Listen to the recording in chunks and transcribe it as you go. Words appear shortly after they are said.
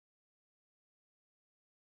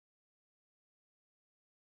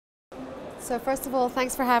So first of all,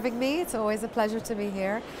 thanks for having me. It's always a pleasure to be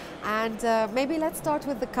here. And maybe let's start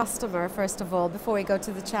with the customer first of all, before we go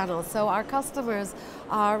to the channel. So our customers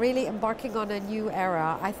are really embarking on a new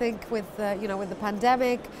era. I think with with the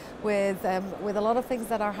pandemic, with a lot of things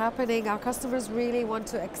that are happening, our customers really want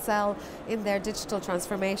to excel in their digital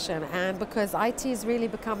transformation. And because IT is really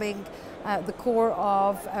becoming the core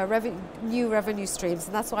of new revenue streams,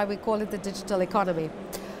 and that's why we call it the digital economy.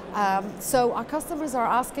 So our customers are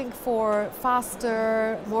asking for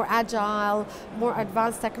faster, more agile, more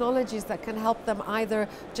advanced technologies that can help them either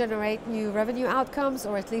generate new revenue outcomes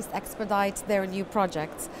or at least expedite their new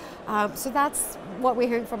projects. So that's what we're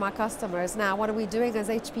hearing from our customers. Now, what are we doing as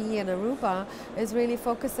HPE and Aruba is really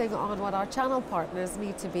focusing on what our channel partners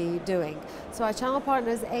need to be doing. So our channel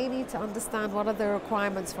partners, A, need to understand what are the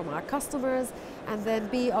requirements from our customers, and then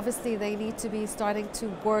B, obviously they need to be starting to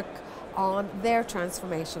work on their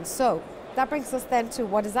transformation. So that brings us then to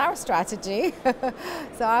what is our strategy.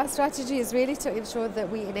 So our strategy is really to ensure that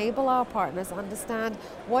we enable our partners, understand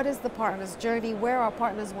what is the partner's journey, where our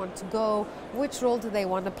partners want to go, which role do they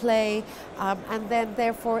want to play, and then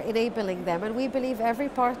therefore enabling them. And we believe every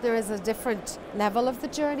partner is a different level of the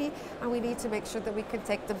journey, and we need to make sure that we can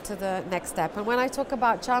take them to the next step. And when I talk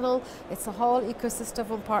about channel, it's a whole ecosystem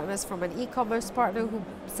of partners, from an e-commerce partner who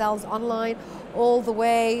sells online all the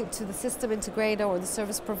way to the system integrator or the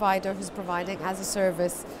service provider who's providing as a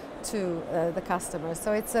service to the customer.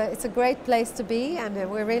 So it's a great place to be, and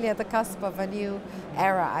we're really at the cusp of a new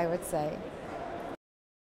era, I would say.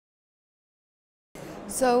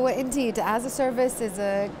 So indeed, as a service is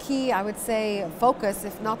a key, I would say, focus,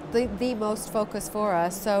 if not the most focus for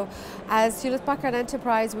us. So as Hewlett Packard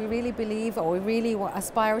Enterprise, we really believe, or we really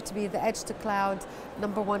aspire to be the edge to cloud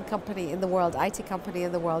 #1 company in the world, IT company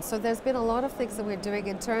in the world. So there's been a lot of things that we're doing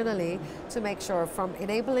internally to make sure, from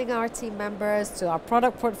enabling our team members to our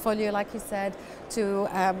product portfolio, like you said, to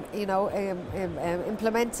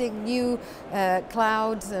implementing new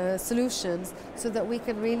cloud solutions, so that we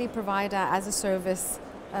can really provide as a service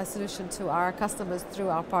solution to our customers through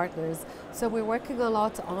our partners. So we're working a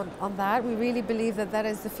lot on that. We really believe that that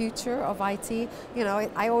is the future of IT. You know,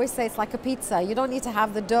 I always say it's like a pizza. You don't need to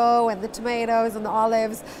have the dough and the tomatoes and the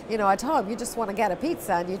olives, at home. You just want to get a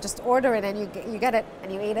pizza and you just order it and you get it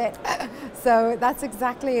and you eat it. So that's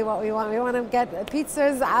exactly what we want. We want to get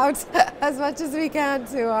pizzas out as much as we can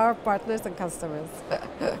to our partners and customers.